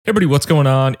Everybody, what's going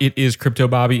on? It is Crypto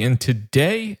Bobby, and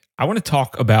today I want to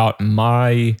talk about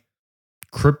my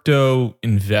crypto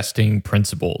investing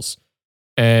principles.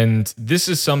 And this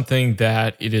is something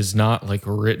that it is not like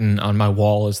written on my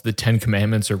wall as the 10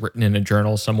 commandments or written in a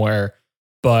journal somewhere.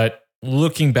 But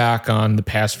looking back on the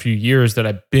past few years that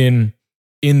I've been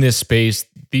in this space,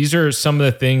 these are some of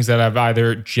the things that I've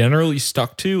either generally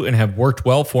stuck to and have worked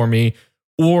well for me,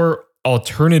 or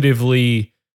alternatively,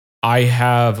 I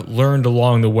have learned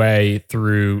along the way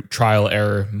through trial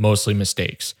error, mostly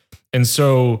mistakes. And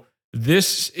so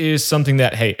this is something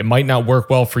that, hey, it might not work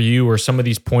well for you, or some of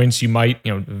these points you might,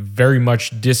 very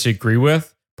much disagree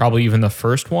with, probably even the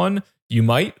first one you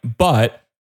might, but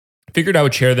figured I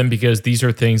would share them because these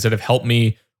are things that have helped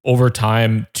me over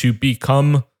time to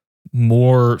become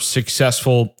more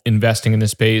successful investing in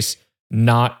this space,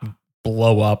 not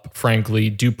blow up, frankly,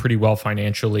 do pretty well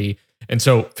financially. And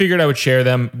so figured I would share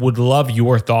them. Would love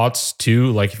your thoughts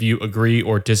too. Like if you agree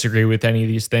or disagree with any of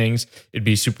these things, it'd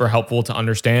be super helpful to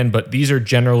understand. But these are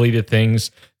generally the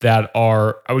things that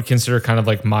are, I would consider kind of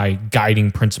like my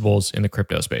guiding principles in the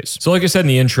crypto space. So like I said in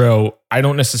the intro, I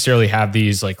don't necessarily have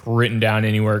these like written down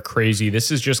anywhere crazy.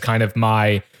 This is just kind of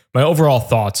my overall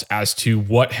thoughts as to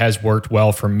what has worked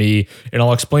well for me. And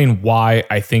I'll explain why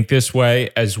I think this way,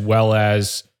 as well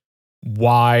as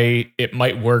why it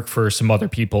might work for some other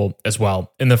people as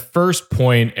well. And the first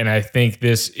point, and I think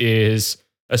this is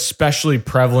especially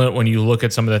prevalent when you look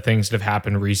at some of the things that have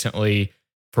happened recently.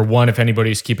 For one, if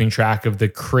anybody's keeping track of the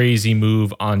crazy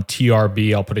move on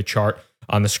TRB, I'll put a chart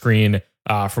on the screen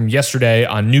from yesterday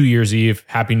on New Year's Eve.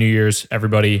 Happy New Year's,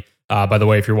 everybody. By the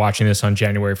way, if you're watching this on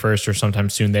January 1st or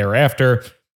sometime soon thereafter.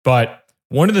 But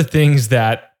one of the things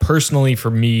that personally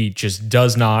for me just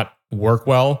does not work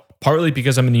well, partly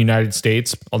because I'm in the United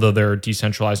States, although there are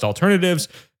decentralized alternatives.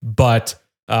 But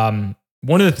one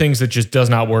of the things that just does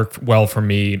not work well for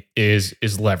me is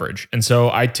leverage. And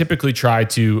so I typically try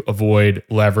to avoid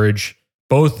leverage,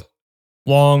 both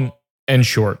long and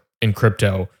short in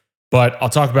crypto. But I'll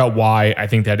talk about why I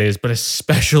think that is, but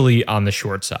especially on the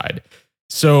short side.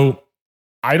 So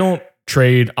I don't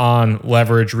trade on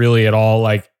leverage really at all.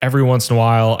 Like every once in a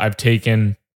while, I've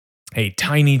taken a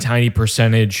tiny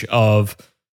percentage of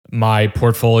my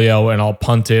portfolio and I'll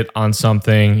punt it on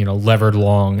something, levered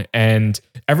long. And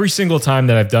every single time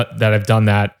that I've done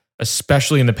that,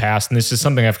 especially in the past, and this is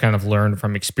something I've kind of learned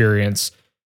from experience,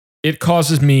 it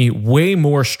causes me way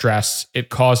more stress. It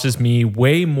causes me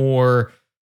way more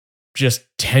just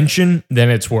tension than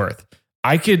it's worth.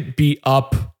 I could be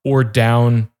up or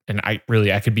down, and I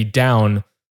could be down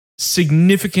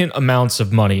significant amounts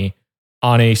of money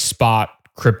on a spot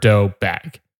crypto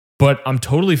bag. But I'm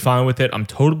totally fine with it. I'm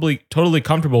totally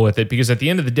comfortable with it because at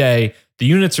the end of the day, the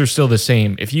units are still the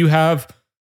same. If you have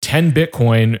 10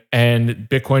 Bitcoin and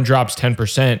Bitcoin drops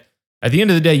 10%, at the end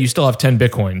of the day, you still have 10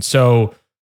 Bitcoin. So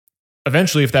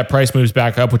eventually, if that price moves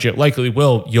back up, which it likely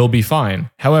will, you'll be fine.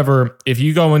 However, if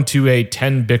you go into a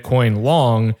 10 Bitcoin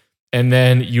long and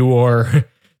then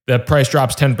the price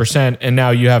drops 10% and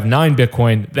now you have 9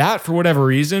 Bitcoin, that for whatever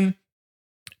reason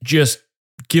just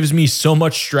gives me so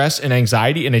much stress and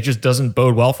anxiety, and it just doesn't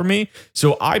bode well for me.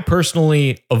 So I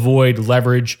personally avoid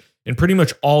leverage in pretty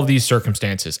much all of these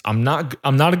circumstances. I'm not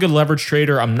a good leverage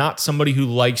trader. I'm not somebody who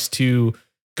likes to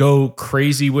go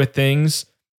crazy with things.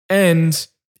 And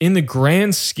in the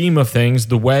grand scheme of things,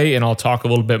 the way, and I'll talk a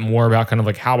little bit more about kind of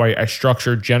like how I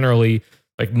structure generally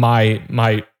like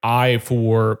my eye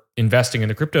for investing in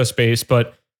the crypto space,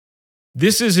 but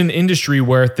this is an industry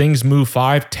where things move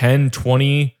 5, 10,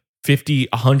 20, 50,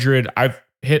 100. I've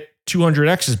hit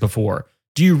 200Xs before.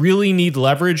 Do you really need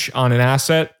leverage on an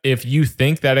asset if you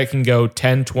think that it can go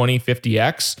 10, 20,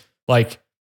 50X? Like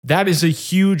that is a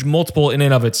huge multiple in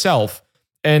and of itself.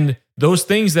 And those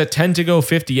things that tend to go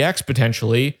 50X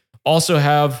potentially also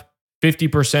have 50%,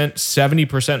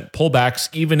 70% pullbacks,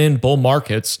 even in bull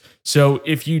markets. So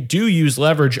if you do use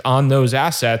leverage on those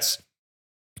assets,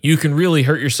 you can really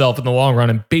hurt yourself in the long run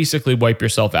and basically wipe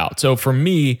yourself out. So for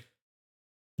me,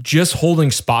 just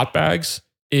holding spot bags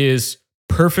is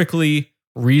perfectly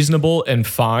reasonable and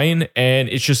fine. And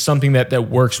it's just something that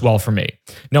works well for me.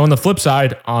 Now, on the flip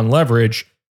side, on leverage,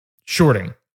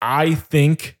 shorting. I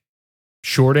think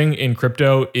shorting in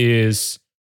crypto is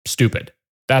stupid.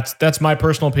 That's my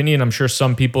personal opinion. I'm sure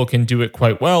some people can do it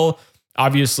quite well.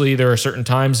 Obviously, there are certain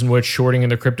times in which shorting in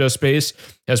the crypto space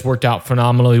has worked out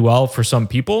phenomenally well for some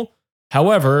people.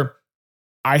 However,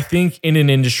 I think in an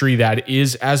industry that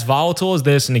is as volatile as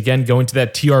this, and again, going to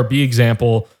that TRB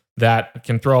example that I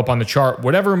can throw up on the chart,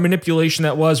 whatever manipulation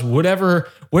that was, whatever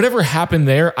happened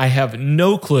there, I have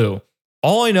no clue.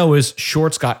 All I know is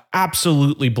shorts got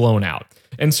absolutely blown out.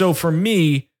 And so for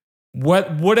me,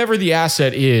 whatever the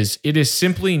asset is, it is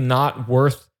simply not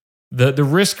worth the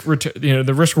risk.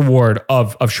 The risk reward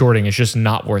of shorting is just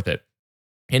not worth it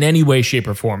in any way, shape,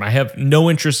 or form. I have no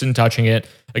interest in touching it.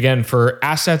 Again, for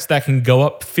assets that can go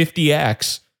up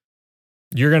 50x,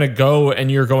 you're going to go and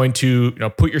you're going to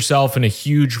put yourself in a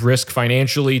huge risk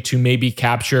financially to maybe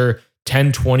capture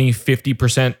 10, 20,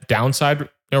 50% downside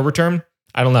return.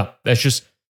 I don't know. That's just,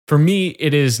 for me,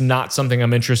 it is not something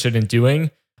I'm interested in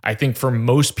doing. I think for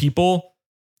most people,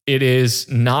 it is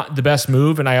not the best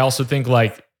move. And I also think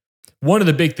like one of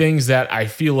the big things that I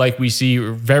feel like we see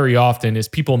very often is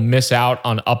people miss out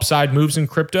on upside moves in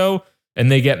crypto and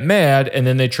they get mad and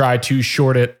then they try to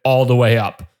short it all the way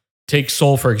up. Take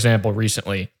Sol, for example,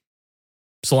 recently.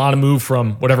 Solana moved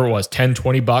from whatever it was, 10,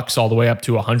 20 bucks all the way up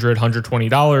to $100,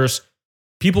 $120.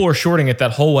 People were shorting it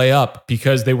that whole way up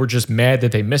because they were just mad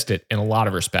that they missed it in a lot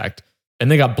of respect. And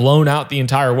they got blown out the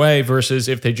entire way versus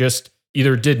if they just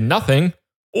either did nothing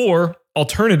or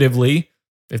alternatively,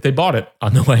 if they bought it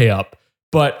on the way up.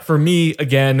 But for me,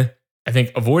 again, I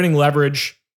think avoiding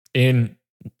leverage in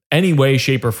any way,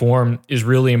 shape, or form is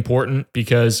really important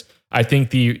because I think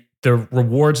the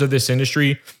rewards of this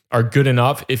industry are good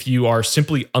enough if you are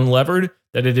simply unlevered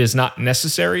that it is not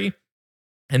necessary.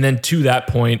 And then to that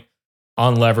point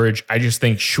on leverage, I just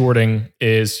think shorting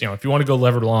is, if you want to go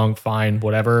levered long, fine,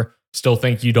 whatever. Still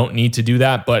think you don't need to do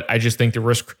that. But I just think the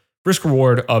risk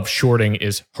reward of shorting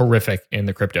is horrific in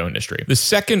the crypto industry. The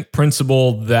second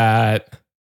principle that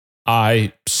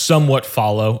I somewhat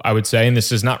follow, I would say, and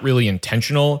this is not really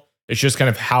intentional, it's just kind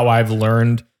of how I've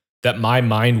learned that my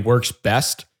mind works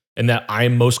best and that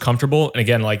I'm most comfortable. And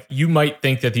again, like you might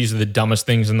think that these are the dumbest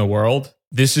things in the world.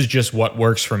 This is just what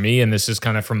works for me. And this is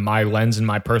kind of from my lens and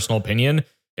my personal opinion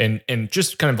and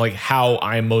just kind of like how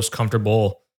I'm most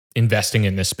comfortable investing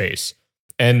in this space.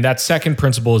 And that second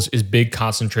principle is big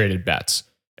concentrated bets.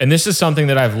 And this is something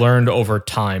that I've learned over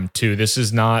time too. This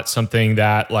is not something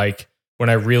that like when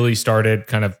I really started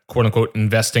kind of quote unquote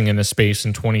investing in the space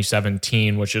in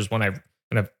 2017, which is when I kind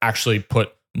of actually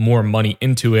put more money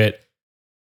into it,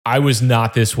 I was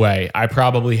not this way. I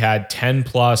probably had 10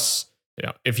 plus,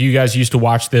 if you guys used to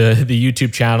watch the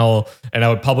YouTube channel and I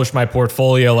would publish my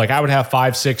portfolio, like I would have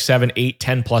 5, 6, 7, 8,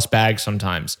 10 plus bags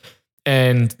sometimes.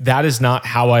 And that is not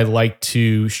how I like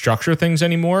to structure things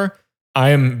anymore. I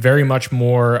am very much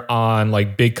more on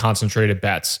like big concentrated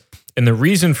bets. And the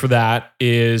reason for that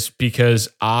is because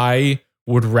I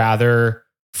would rather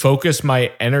focus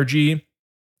my energy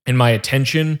and my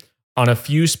attention on a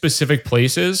few specific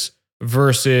places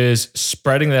versus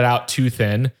spreading that out too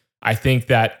thin. I think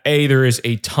that there is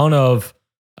a ton of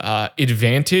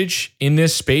advantage in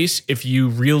this space if you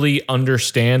really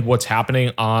understand what's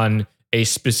happening on a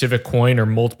specific coin or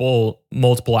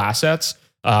multiple assets.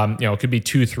 It could be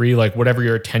 2, 3, like whatever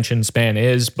your attention span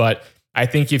is. But I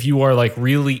think if you are like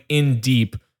really in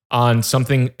deep on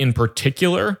something in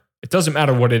particular, it doesn't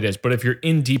matter what it is, but if you're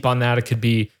in deep on that, it could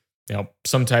be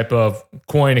some type of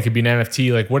coin, it could be an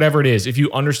NFT, like whatever it is. If you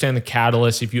understand the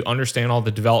catalyst, if you understand all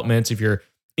the developments, if you're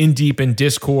in deep in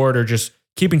Discord or just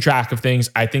keeping track of things,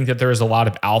 I think that there is a lot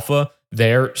of alpha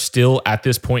there still at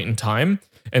this point in time.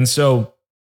 And so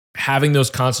having those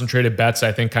concentrated bets,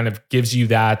 I think kind of gives you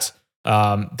that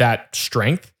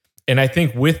strength. And I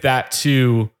think with that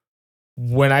too,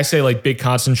 when I say like big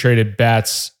concentrated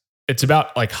bets, it's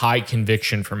about like high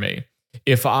conviction for me.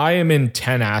 If I am in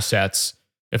 10 assets,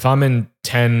 if I'm in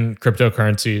 10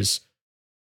 cryptocurrencies,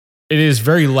 it is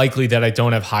very likely that I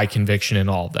don't have high conviction in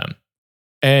all of them.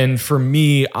 And for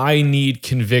me, I need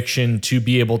conviction to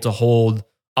be able to hold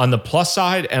on the plus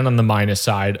side and on the minus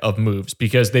side of moves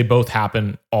because they both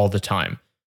happen all the time.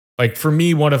 Like for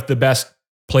me, one of the best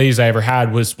plays I ever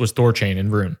had was Thorchain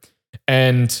and Rune.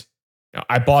 And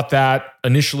I bought that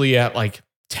initially at like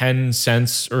 10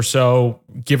 cents or so,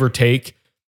 give or take.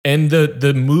 And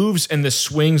the moves and the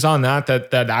swings on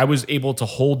that I was able to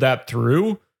hold that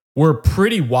through were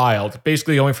pretty wild.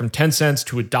 Basically going from 10 cents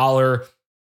to $1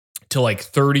 to like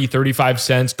 30, 35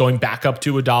 cents, going back up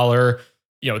to $1.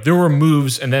 There were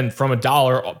moves and then from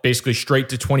 $1 basically straight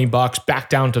to 20 bucks, back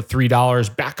down to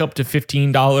 $3, back up to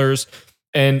 $15.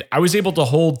 And I was able to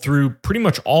hold through pretty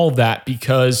much all of that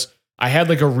because I had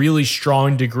like a really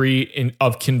strong degree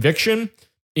of conviction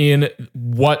in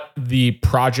what the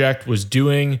project was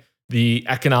doing, the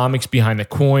economics behind the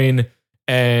coin,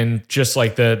 and just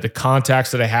like the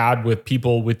contacts that I had with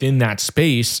people within that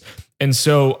space. And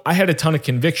so I had a ton of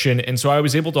conviction. And so I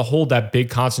was able to hold that big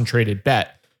concentrated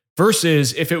bet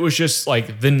versus if it was just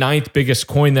like the 9th biggest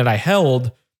coin that I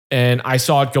held and I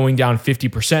saw it going down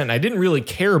 50% and I didn't really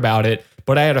care about it,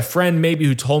 but I had a friend maybe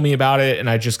who told me about it and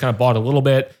I just kind of bought a little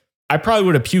bit. I probably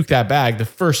would have puked that bag the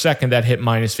first second that hit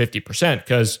minus 50%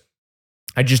 because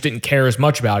I just didn't care as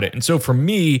much about it. And so for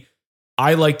me,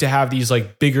 I like to have these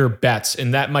like bigger bets,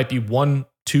 and that might be 1,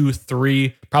 2,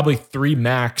 3, probably 3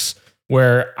 max,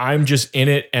 where I'm just in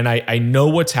it and I know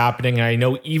what's happening. And I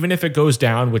know even if it goes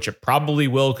down, which it probably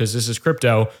will because this is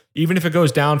crypto, even if it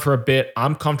goes down for a bit,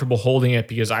 I'm comfortable holding it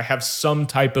because I have some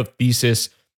type of thesis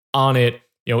on it,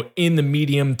 in the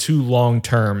medium to long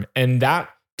term. And that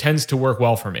tends to work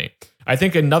well for me. I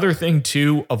think another thing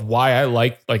too of why I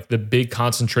like the big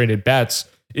concentrated bets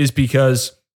is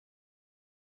because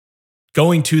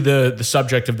going to the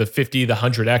subject of the 50, the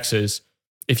 100Xs,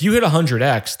 if you hit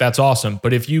 100X, that's awesome.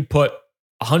 But if you put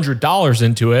 $100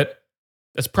 into it,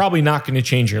 that's probably not going to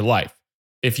change your life.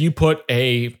 If you put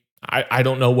I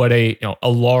don't know what a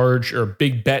large or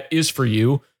big bet is for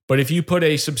you, but if you put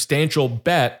a substantial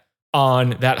bet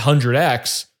on that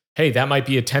 100X, hey, that might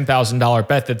be a $10,000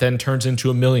 bet that then turns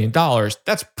into $1 million.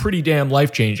 That's pretty damn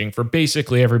life-changing for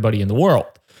basically everybody in the world.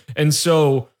 And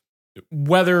so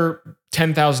whether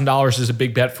 $10,000 is a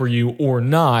big bet for you or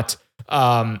not,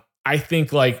 I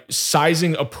think like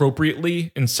sizing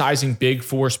appropriately and sizing big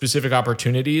for specific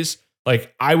opportunities,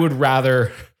 like I would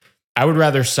rather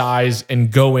size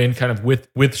and go in kind of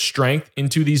with strength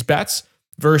into these bets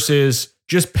versus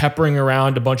just peppering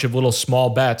around a bunch of little small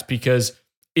bets, because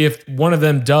if one of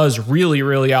them does really,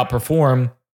 really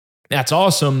outperform, that's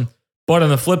awesome. But on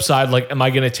the flip side, like, am I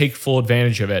going to take full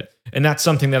advantage of it? And that's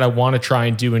something that I want to try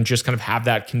and do and just kind of have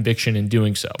that conviction in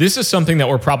doing so. This is something that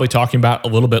we're probably talking about a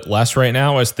little bit less right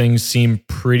now as things seem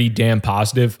pretty damn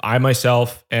positive. I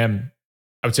myself am,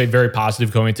 I would say, very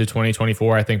positive going into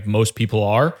 2024. I think most people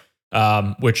are,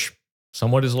 which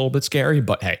somewhat is a little bit scary,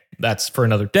 but hey, that's for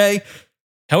another day.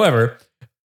 However,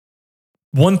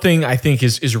 one thing I think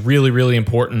is really, really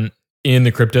important in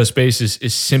the crypto space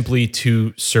is simply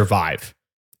to survive.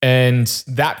 And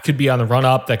that could be on the run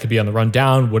up, that could be on the run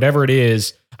down, whatever it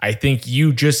is. I think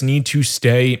you just need to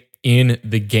stay in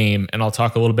the game. And I'll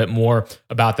talk a little bit more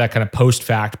about that kind of post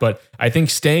fact. But I think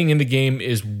staying in the game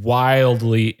is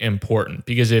wildly important,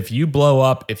 because if you blow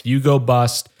up, if you go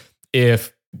bust,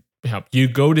 if you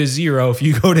go to zero, if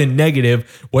you go to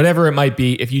negative, whatever it might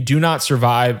be, if you do not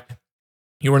survive,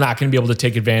 you are not going to be able to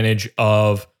take advantage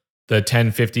of the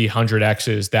 10, 50,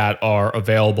 100Xs that are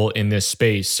available in this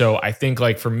space. So I think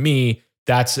like for me,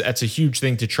 that's a huge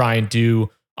thing to try and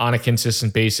do on a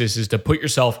consistent basis, is to put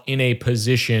yourself in a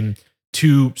position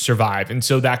to survive. And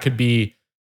so that could be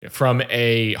from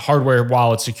a hardware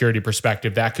wallet security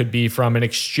perspective, that could be from an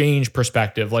exchange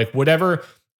perspective, like whatever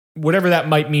that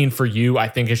might mean for you. I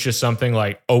think it's just something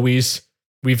like always,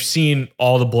 we've seen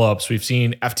all the blowups, we've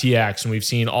seen FTX, and we've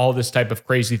seen all this type of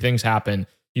crazy things happen.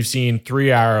 You've seen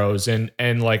Three Arrows and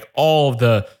like all of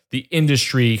the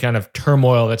industry kind of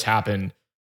turmoil that's happened.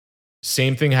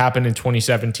 Same thing happened in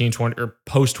 2017, or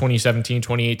post 2017,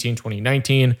 2018,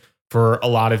 2019 for a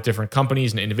lot of different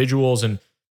companies and individuals. And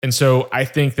so I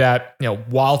think that,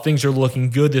 while things are looking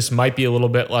good, this might be a little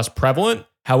bit less prevalent.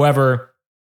 However,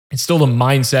 it's still the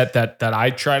mindset that I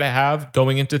try to have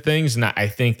going into things. And I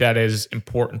think that is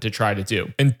important to try to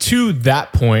do. And to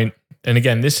that point, and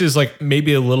again, this is like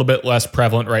maybe a little bit less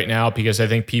prevalent right now because I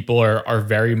think people are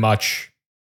very much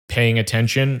paying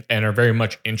attention and are very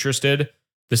much interested.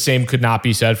 The same could not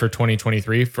be said for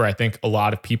 2023 for, I think, a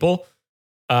lot of people.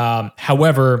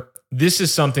 However, this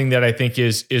is something that I think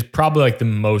is probably like the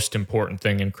most important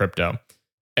thing in crypto.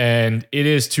 And it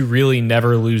is to really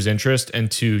never lose interest and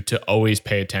to always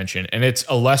pay attention. And it's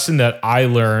a lesson that I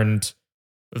learned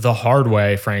the hard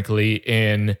way, frankly,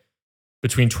 in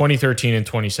between 2013 and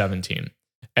 2017.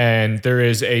 And there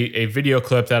is a video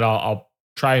clip that I'll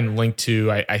try and link to.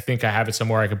 I think I have it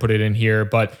somewhere. I can put it in here.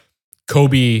 But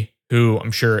Kobe, who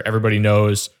I'm sure everybody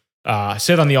knows,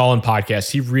 said on the All In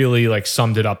podcast, he really like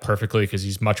summed it up perfectly because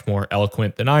he's much more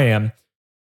eloquent than I am.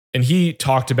 And he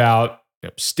talked about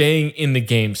staying in the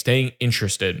game, staying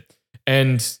interested.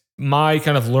 And my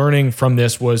kind of learning from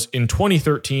this was in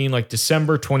 2013, like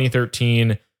December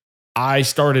 2013, I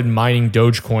started mining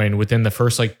Dogecoin within the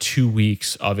first like 2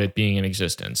 weeks of it being in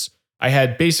existence. I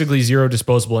had basically zero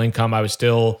disposable income. I was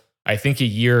still, I think, a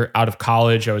year out of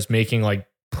college. I was making like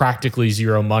practically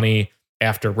zero money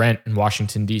after rent in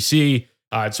Washington, D.C.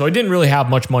 So I didn't really have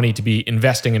much money to be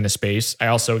investing in the space. I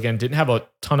also, again, didn't have a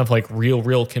ton of like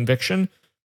real conviction.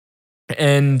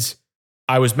 And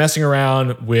I was messing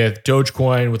around with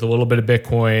Dogecoin, with a little bit of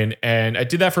Bitcoin. And I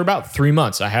did that for about 3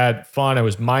 months. I had fun. I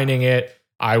was mining it.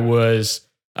 I was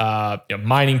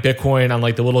mining Bitcoin on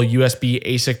like the little USB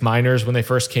ASIC miners when they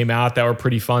first came out that were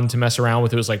pretty fun to mess around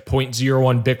with. It was like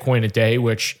 0.01 Bitcoin a day,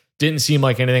 which didn't seem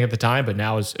like anything at the time, but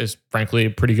now is frankly a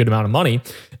pretty good amount of money.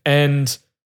 And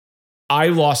I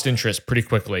lost interest pretty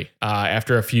quickly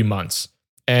after a few months.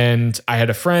 And I had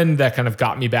a friend that kind of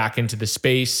got me back into the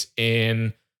space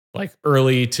in like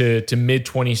early to mid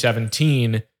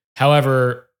 2017.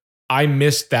 However, I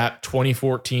missed that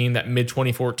 2014, that mid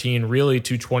 2014, really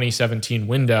to 2017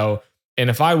 window. And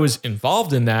if I was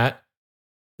involved in that,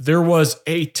 there was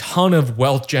a ton of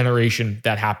wealth generation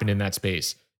that happened in that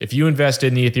space. If you invested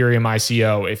in the Ethereum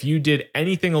ICO, if you did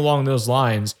anything along those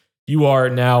lines, you are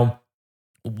now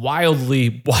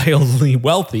wildly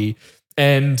wealthy.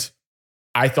 And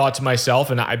I thought to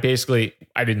myself, and I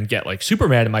didn't get like super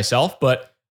mad at myself,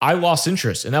 but I lost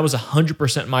interest, and that was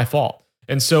 100% my fault.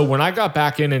 And so when I got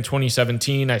back in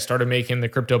 2017, I started making the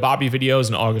Crypto Bobby videos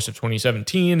in August of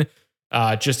 2017,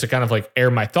 just to kind of like air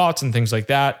my thoughts and things like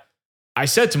that. I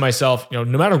said to myself, no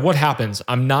matter what happens,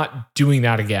 I'm not doing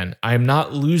that again. I am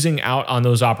not losing out on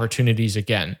those opportunities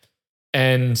again.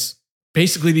 And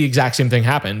basically the exact same thing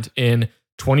happened in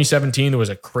 2017. There was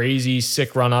a crazy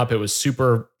sick run up. It was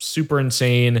super, super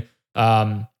insane.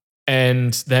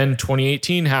 And then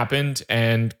 2018 happened,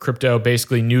 and crypto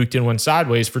basically nuked and went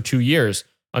sideways for 2 years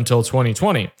until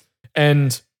 2020.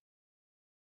 And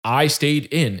I stayed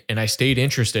in and I stayed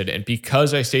interested. And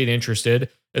because I stayed interested,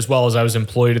 as well as I was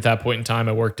employed at that point in time,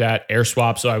 I worked at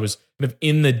AirSwap. So I was kind of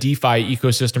in the DeFi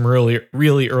ecosystem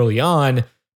really early on.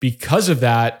 Because of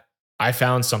that, I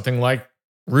found something like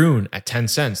Rune at 10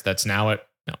 cents. That's now at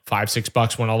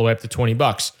 $5-6, went all the way up to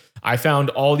 $20. I found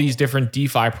all these different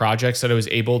DeFi projects that I was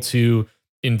able to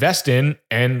invest in.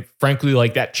 And frankly,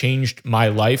 like that changed my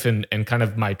life and kind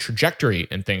of my trajectory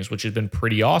and things, which has been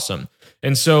pretty awesome.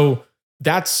 And so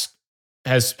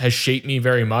has shaped me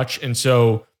very much. And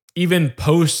so even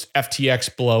post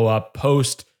FTX blow up,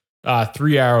 post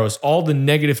 3 Arrows, all the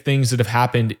negative things that have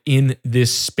happened in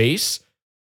this space,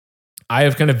 I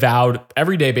have kind of vowed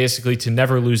every day basically to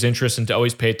never lose interest and to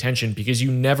always pay attention, because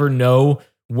you never know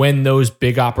when those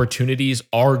big opportunities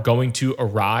are going to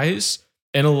arise.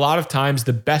 And a lot of times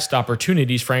the best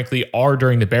opportunities, frankly, are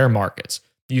during the bear markets.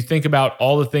 You think about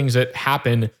all the things that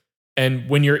happen, and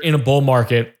when you're in a bull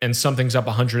market and something's up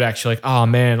 100x, you're like, oh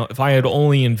man, if I had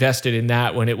only invested in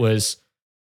that when it was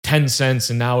 10 cents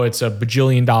and now it's $1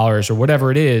 bajillion or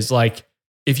whatever it is. Like,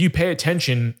 if you pay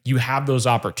attention, you have those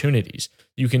opportunities.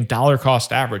 You can dollar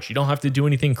cost average. You don't have to do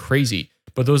anything crazy,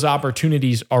 but those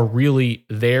opportunities are really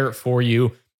there for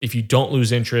you if you don't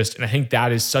lose interest. And I think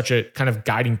that is such a kind of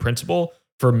guiding principle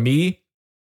for me.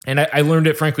 And I learned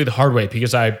it, frankly, the hard way,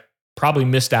 because I probably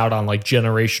missed out on like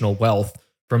generational wealth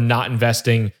from not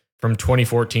investing from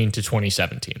 2014 to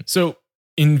 2017. So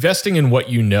investing in what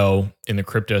you know in the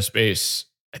crypto space,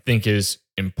 I think, is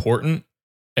important.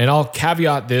 And I'll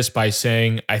caveat this by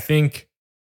saying, I think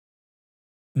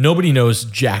nobody knows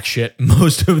jack shit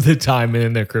most of the time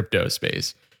in the crypto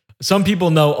space. Some people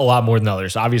know a lot more than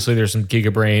others. Obviously, there's some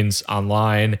gigabrains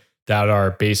online that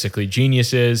are basically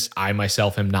geniuses. I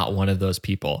myself am not one of those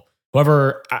people.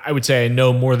 However, I would say I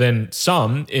know more than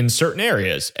some in certain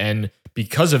areas. And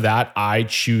because of that, I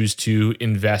choose to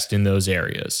invest in those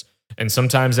areas. And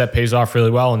sometimes that pays off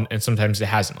really well, and sometimes it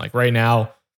hasn't. Like right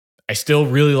now, I still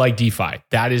really like DeFi.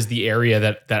 That is the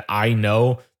area that I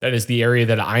know. That is the area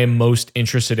that I am most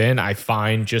interested in. I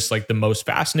find just like the most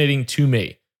fascinating to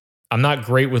me. I'm not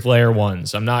great with layer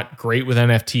ones. I'm not great with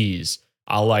NFTs.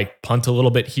 I'll like punt a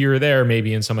little bit here or there,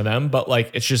 maybe in some of them, but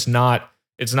like it's not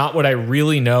what I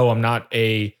really know. I'm not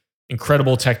a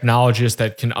incredible technologist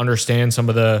that can understand some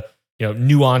of the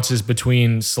nuances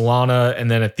between Solana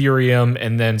and then Ethereum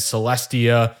and then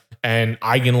Celestia and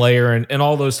Eigenlayer and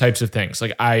all those types of things.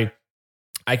 Like I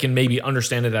can maybe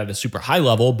understand it at a super high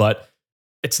level, but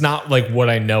it's not like what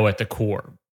I know at the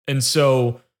core. And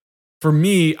so for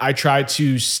me, I try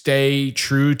to stay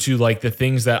true to like the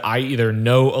things that I either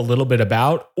know a little bit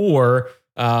about or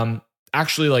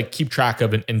actually like keep track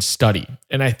of and study.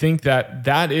 And I think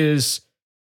that is,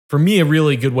 for me, a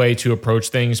really good way to approach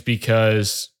things,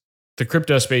 because the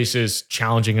crypto space is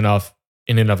challenging enough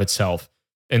in and of itself.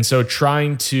 And so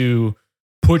trying to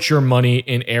put your money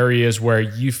in areas where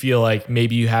you feel like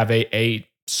maybe you have a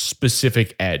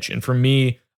specific edge. And for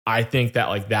me, I think that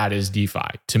like that is DeFi.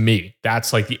 To me,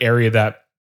 that's like the area that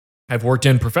I've worked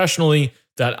in professionally,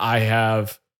 that I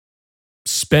have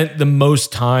spent the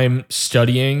most time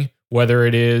studying, whether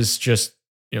it is just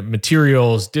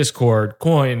materials, Discord,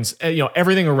 coins,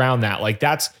 everything around that. Like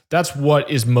that's what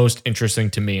is most interesting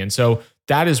to me. And so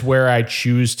that is where I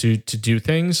choose to do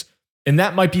things. And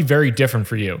that might be very different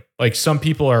for you. Like some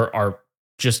people are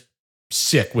just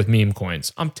sick with meme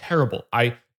coins. I'm terrible.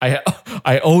 I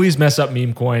always mess up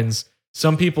meme coins.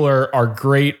 some people are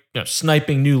great,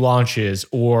 sniping new launches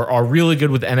or are really good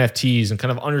with NFTs and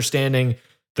kind of understanding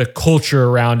the culture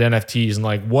around NFTs and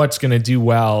like what's going to do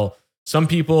well. Some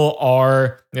people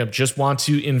are, just want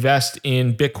to invest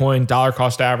in Bitcoin, dollar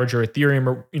cost average, or Ethereum,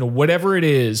 or whatever it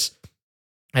is.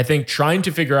 I think trying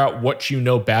to figure out what you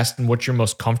know best and what you're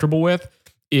most comfortable with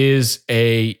is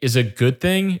a good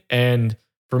thing. And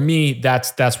for me,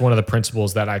 that's one of the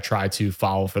principles that I try to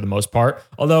follow for the most part.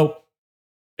 Although,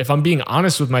 if I'm being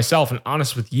honest with myself and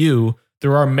honest with you,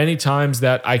 there are many times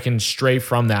that I can stray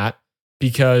from that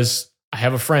because I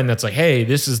have a friend that's like, hey,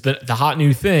 this is the hot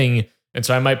new thing. And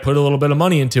so I might put a little bit of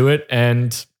money into it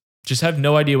and just have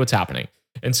no idea what's happening.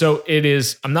 And so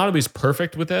I'm not always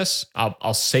perfect with this.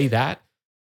 I'll say that.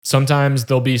 Sometimes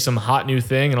there'll be some hot new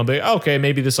thing and I'll be, okay,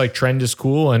 maybe this like trend is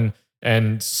cool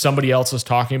and somebody else is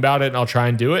talking about it and I'll try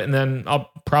and do it. And then I'll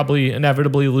probably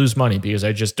inevitably lose money because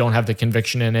I just don't have the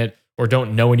conviction in it or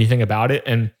don't know anything about it.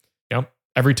 And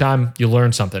every time you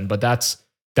learn something, but that's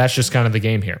just kind of the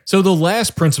game here. So the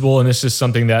last principle, and this is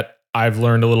something that I've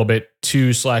learned a little bit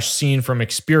too / seen from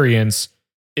experience,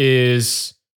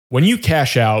 is when you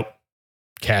cash out,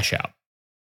 cash out.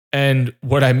 And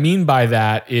what I mean by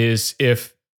that is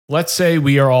if, let's say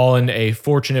we are all in a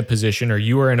fortunate position, or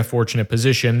you are in a fortunate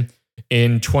position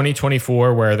in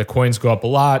 2024 where the coins go up a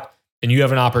lot and you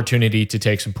have an opportunity to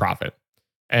take some profit.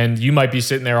 And you might be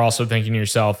sitting there also thinking to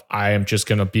yourself, I am just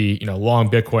going to be, long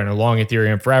Bitcoin or long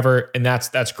Ethereum forever. And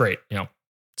that's great.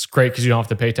 It's great because you don't have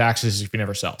to pay taxes if you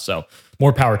never sell. So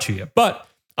more power to you. But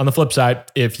on the flip side,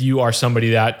 if you are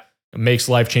somebody that makes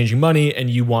life-changing money and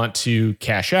you want to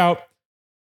cash out,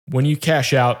 when you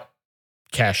cash out,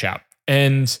 cash out.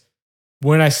 And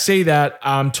when I say that,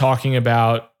 I'm talking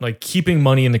about like keeping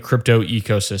money in the crypto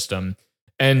ecosystem.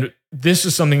 And this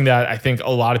is something that I think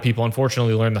a lot of people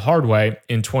unfortunately learned the hard way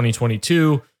in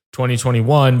 2022,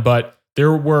 2021, but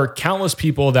there were countless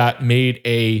people that made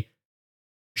a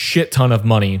shit ton of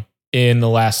money in the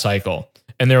last cycle.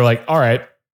 And they're like, all right,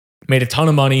 made a ton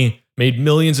of money, made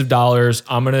millions of dollars.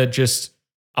 I'm going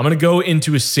to go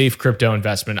into a safe crypto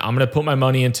investment. I'm going to put my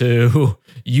money into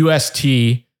UST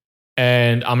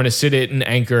and I'm going to sit it in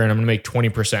Anchor and I'm going to make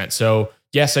 20%. So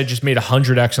yes, I just made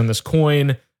 100x on this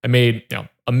coin. I made, $1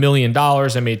 million.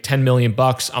 I made 10 million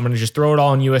bucks. I'm going to just throw it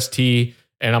all in UST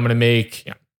and I'm going to make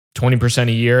 20%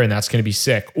 a year and that's going to be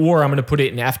sick. Or I'm going to put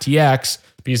it in FTX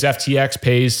because FTX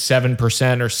pays 7%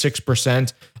 or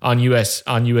 6% on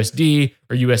USD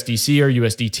or USDC or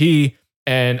USDT.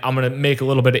 And I'm going to make a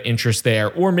little bit of interest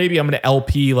there. Or maybe I'm going to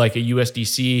LP like a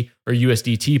USDC or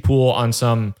USDT pool on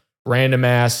some random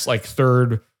ass like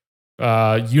third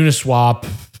Uniswap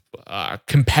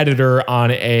competitor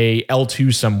on a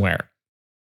L2 somewhere.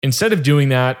 Instead of doing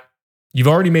that, you've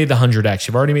already made the 100x,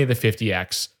 you've already made the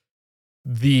 50x.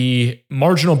 The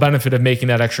marginal benefit of making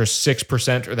that extra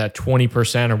 6% or that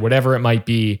 20% or whatever it might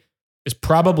be is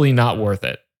probably not worth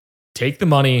it. Take the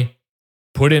money,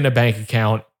 put it in a bank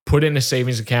account, put it in a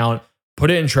savings account,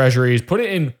 put it in treasuries, put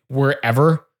it in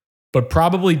wherever, but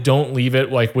probably don't leave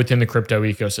it like within the crypto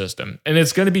ecosystem. And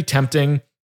it's going to be tempting.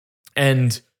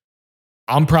 And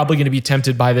I'm probably going to be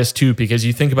tempted by this too, because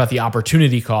you think about the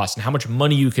opportunity cost and how much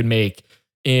money you can make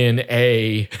in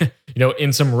a,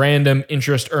 in some random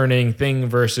interest earning thing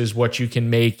versus what you can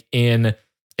make in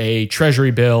a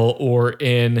treasury bill or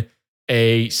in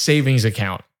a savings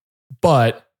account.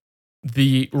 But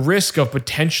the risk of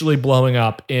potentially blowing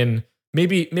up in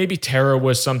maybe Terra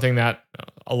was something that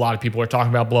a lot of people are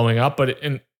talking about blowing up, but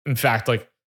in fact, like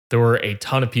there were a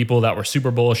ton of people that were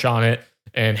super bullish on it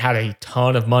and had a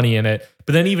ton of money in it.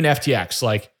 But then even FTX,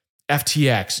 like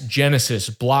FTX, Genesis,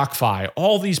 BlockFi,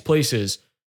 all these places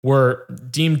were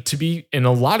deemed to be, in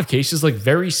a lot of cases, like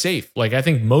very safe. Like I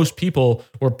think most people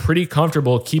were pretty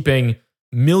comfortable keeping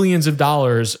millions of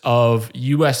dollars of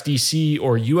USDC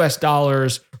or US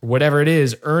dollars, or whatever it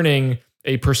is, earning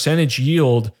a percentage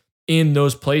yield in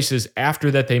those places after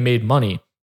that they made money.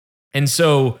 And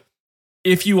so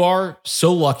if you are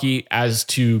so lucky as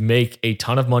to make a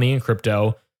ton of money in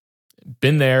crypto,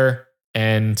 been there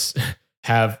and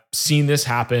have seen this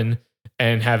happen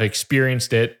and have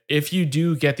experienced it, if you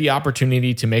do get the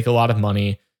opportunity to make a lot of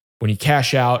money, when you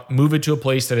cash out, move it to a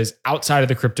place that is outside of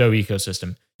the crypto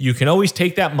ecosystem. You can always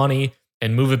take that money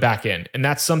and move it back in. And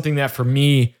that's something that for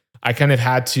me, I kind of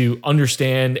had to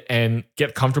understand and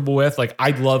get comfortable with. Like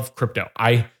I love crypto.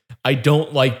 I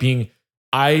don't like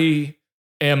I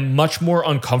am much more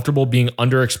uncomfortable being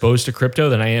underexposed to crypto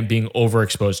than I am being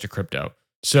overexposed to crypto.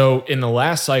 So in the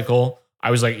last cycle,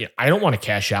 I was like, I don't want to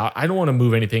cash out. I don't want to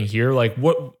move anything here. Like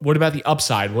what about the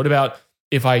upside? What about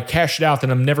if I cash it out,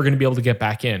 then I'm never going to be able to get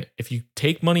back in? If you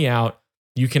take money out,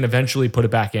 you can eventually put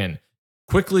it back in.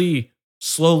 quickly,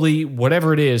 slowly,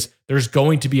 whatever it is, there's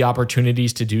going to be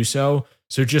opportunities to do so.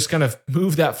 So just kind of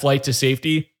move that flight to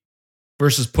safety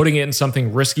versus putting it in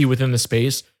something risky within the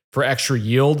space for extra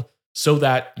yield so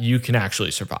that you can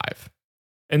actually survive.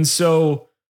 And so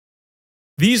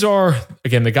these are,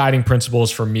 again, the guiding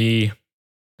principles for me.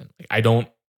 I'm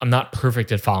not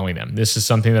perfect at following them. This is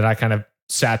something that I kind of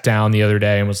sat down the other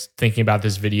day and was thinking about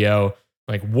this video.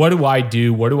 Like, what do I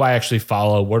do? What do I actually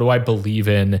follow? What do I believe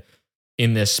in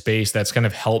this space that's kind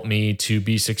of helped me to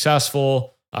be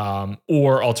successful?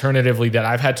 Or alternatively, that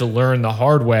I've had to learn the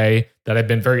hard way, that I've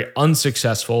been very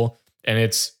unsuccessful. And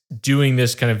it's doing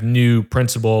this kind of new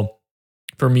principle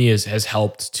for me has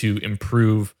helped to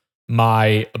improve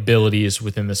my abilities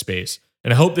within the space.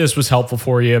 And I hope this was helpful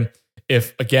for you.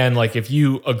 If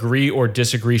you agree or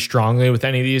disagree strongly with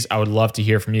any of these, I would love to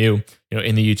hear from you,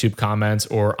 in the YouTube comments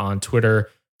or on Twitter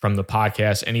from the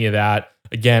podcast, any of that.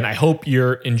 Again, I hope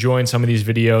you're enjoying some of these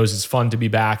videos. It's fun to be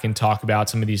back and talk about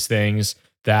some of these things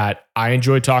that I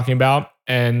enjoy talking about.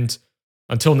 And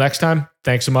until next time,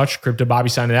 thanks so much. Crypto Bobby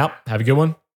signing out. Have a good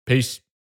one. Peace.